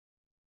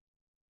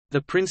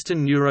The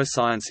Princeton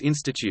Neuroscience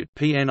Institute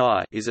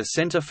 (PNI) is a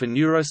center for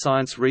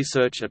neuroscience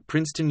research at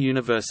Princeton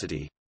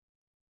University.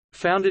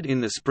 Founded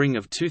in the spring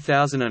of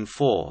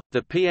 2004,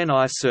 the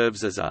PNI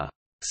serves as a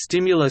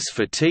stimulus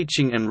for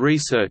teaching and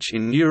research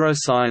in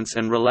neuroscience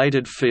and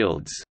related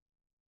fields,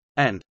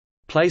 and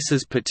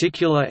places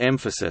particular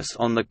emphasis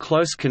on the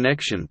close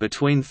connection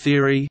between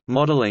theory,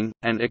 modeling,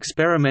 and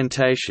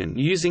experimentation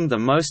using the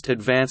most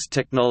advanced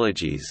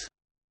technologies.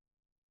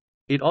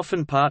 It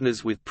often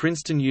partners with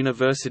Princeton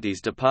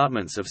University's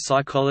departments of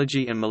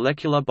psychology and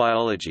molecular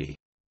biology.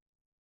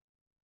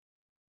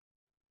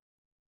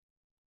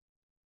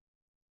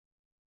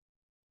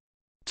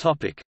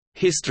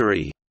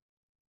 History.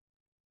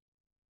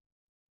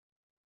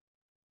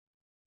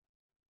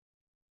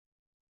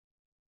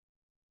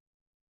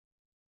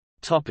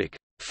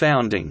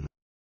 Founding.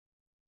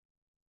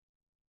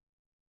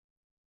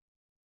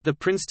 The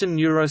Princeton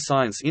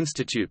Neuroscience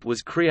Institute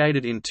was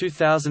created in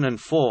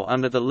 2004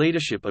 under the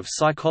leadership of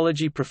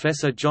psychology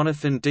professor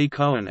Jonathan D.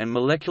 Cohen and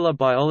molecular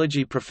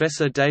biology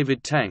professor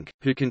David Tank,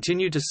 who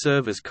continue to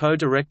serve as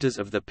co-directors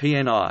of the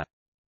PNI.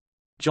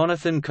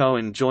 Jonathan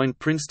Cohen joined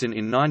Princeton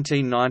in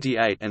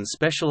 1998 and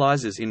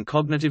specializes in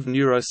cognitive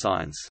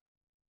neuroscience.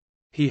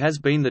 He has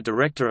been the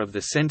director of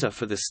the Center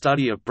for the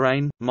Study of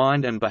Brain,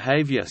 Mind and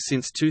Behavior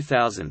since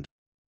 2000.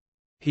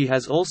 He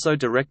has also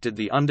directed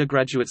the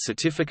undergraduate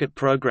certificate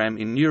program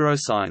in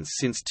neuroscience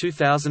since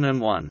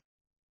 2001.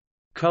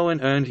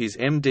 Cohen earned his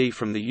MD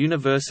from the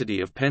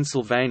University of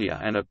Pennsylvania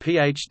and a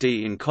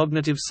PhD in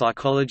cognitive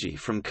psychology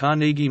from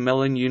Carnegie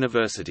Mellon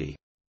University.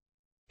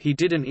 He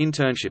did an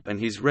internship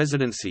and his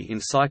residency in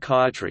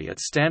psychiatry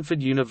at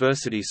Stanford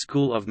University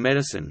School of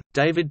Medicine.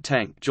 David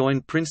Tank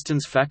joined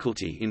Princeton's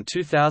faculty in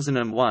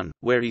 2001,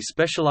 where he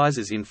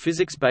specializes in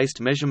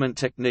physics-based measurement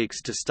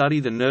techniques to study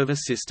the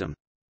nervous system.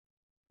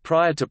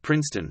 Prior to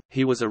Princeton,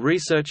 he was a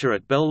researcher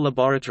at Bell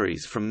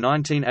Laboratories from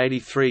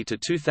 1983 to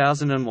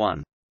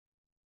 2001.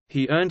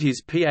 He earned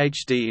his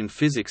PhD in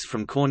physics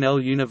from Cornell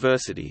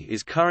University,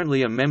 is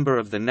currently a member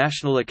of the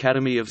National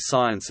Academy of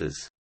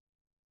Sciences.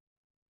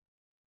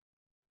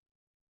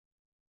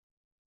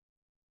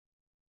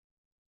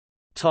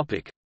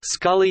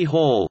 Scully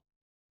Hall.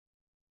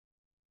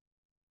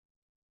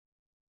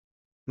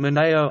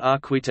 Mineo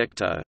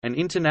Arquitecto, an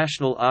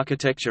international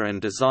architecture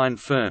and design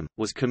firm,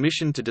 was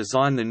commissioned to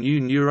design the new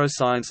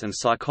neuroscience and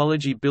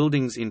psychology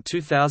buildings in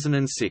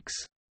 2006.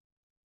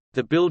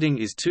 The building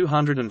is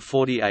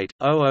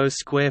 248,000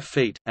 square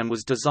feet, and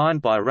was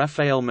designed by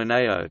Rafael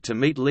Mineo to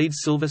meet LEED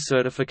Silver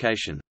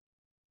certification.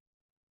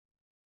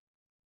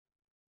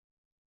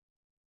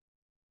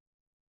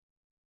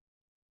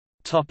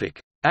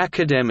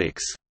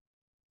 Academics.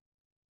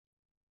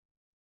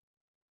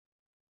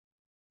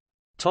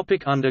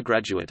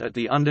 Undergraduate. At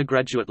the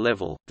undergraduate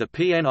level, the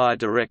PNI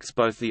directs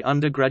both the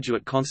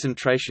undergraduate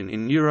concentration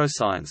in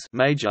neuroscience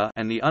major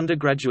and the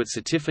undergraduate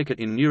certificate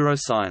in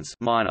neuroscience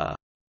minor.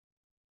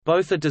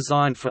 Both are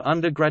designed for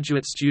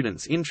undergraduate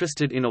students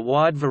interested in a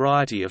wide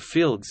variety of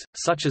fields,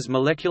 such as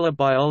molecular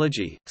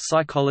biology,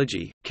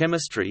 psychology,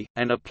 chemistry,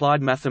 and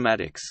applied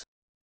mathematics.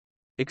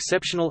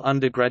 Exceptional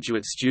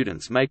undergraduate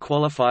students may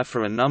qualify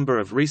for a number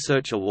of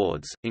research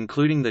awards,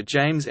 including the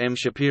James M.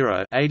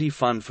 Shapiro 80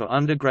 Fund for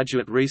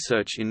Undergraduate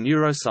Research in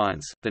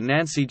Neuroscience, the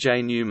Nancy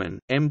J. Newman,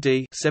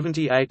 M.D.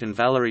 78 and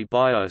Valerie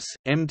Bios,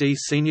 M.D.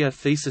 Senior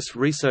Thesis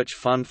Research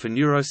Fund for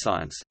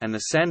Neuroscience, and the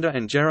Sandra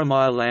and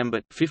Jeremiah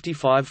Lambert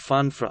 55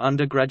 Fund for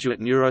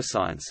Undergraduate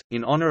Neuroscience,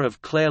 in honor of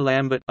Claire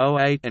Lambert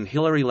 08 and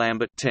Hilary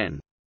Lambert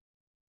 10.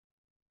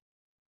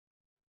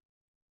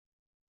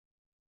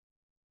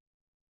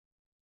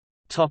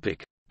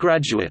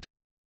 Graduate.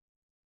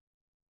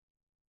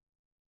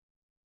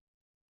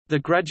 The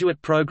graduate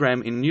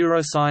program in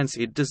neuroscience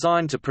is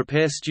designed to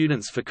prepare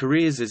students for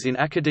careers as in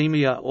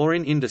academia or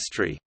in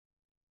industry.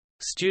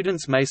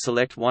 Students may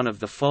select one of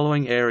the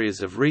following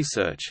areas of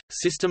research: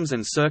 systems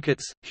and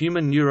circuits,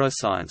 human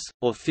neuroscience,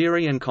 or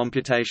theory and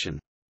computation.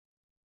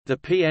 The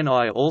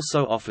PNI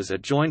also offers a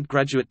joint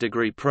graduate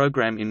degree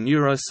program in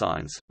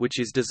neuroscience, which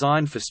is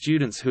designed for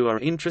students who are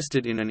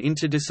interested in an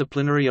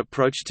interdisciplinary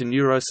approach to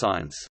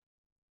neuroscience.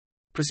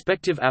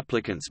 Prospective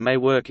applicants may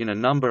work in a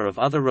number of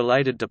other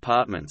related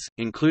departments,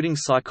 including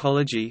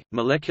psychology,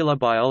 molecular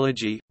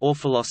biology, or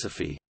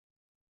philosophy.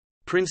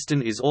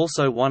 Princeton is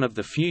also one of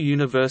the few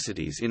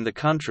universities in the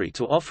country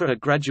to offer a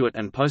graduate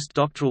and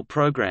postdoctoral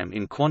program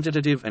in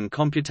quantitative and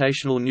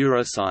computational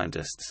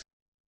neuroscientists.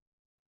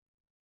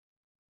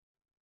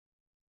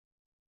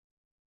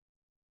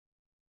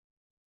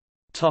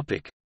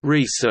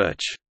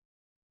 Research.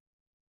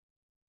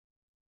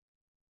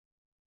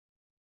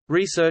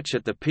 Research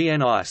at the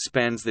PNI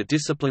spans the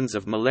disciplines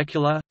of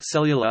molecular,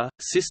 cellular,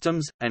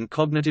 systems, and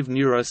cognitive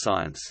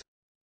neuroscience.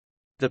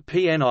 The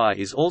PNI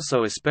is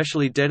also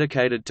especially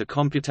dedicated to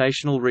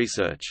computational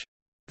research.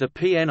 The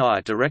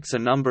PNI directs a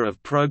number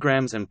of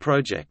programs and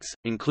projects,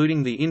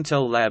 including the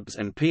Intel Labs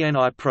and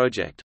PNI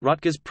Project,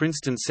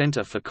 Rutgers-Princeton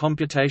Center for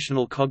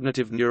Computational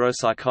Cognitive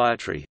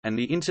Neuropsychiatry, and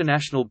the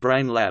International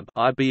Brain Lab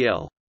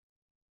 (IBL).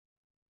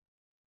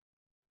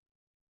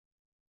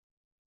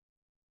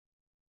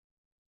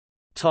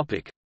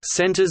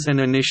 Centers and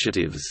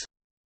initiatives.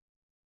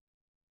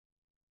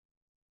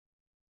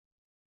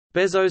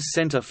 Bezos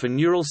Center for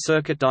Neural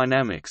Circuit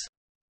Dynamics,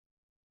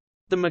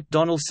 the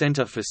McDonnell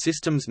Center for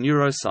Systems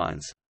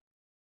Neuroscience,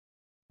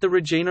 the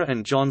Regina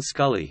and John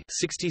Scully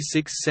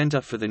 66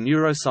 Center for the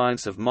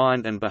Neuroscience of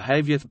Mind and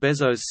Behavior.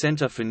 Bezos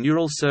Center for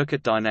Neural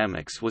Circuit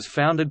Dynamics was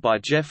founded by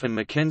Jeff and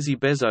Mackenzie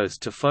Bezos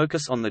to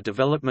focus on the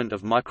development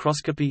of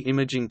microscopy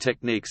imaging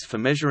techniques for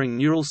measuring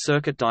neural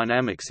circuit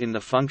dynamics in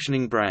the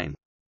functioning brain.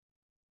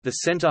 The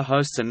center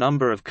hosts a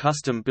number of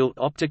custom-built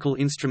optical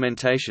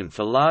instrumentation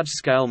for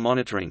large-scale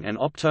monitoring and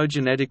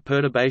optogenetic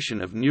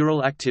perturbation of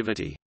neural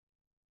activity.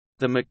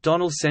 The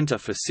McDonnell Center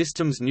for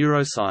Systems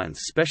Neuroscience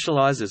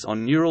specializes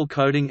on neural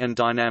coding and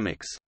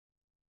dynamics.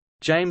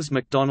 James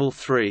McDonnell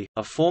III,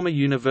 a former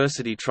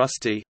university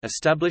trustee,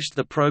 established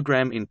the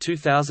program in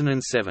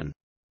 2007.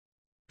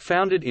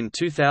 Founded in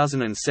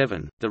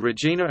 2007, the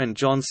Regina and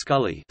John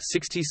Scully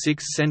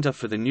 66 Center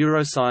for the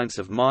Neuroscience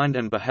of Mind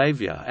and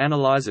Behavior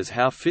analyzes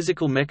how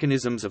physical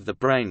mechanisms of the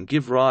brain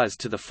give rise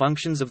to the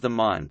functions of the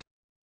mind.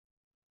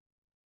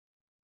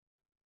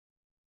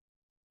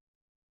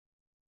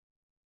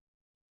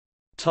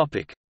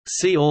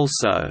 See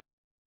also: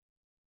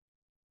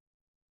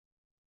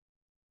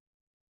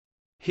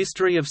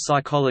 History of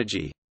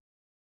psychology.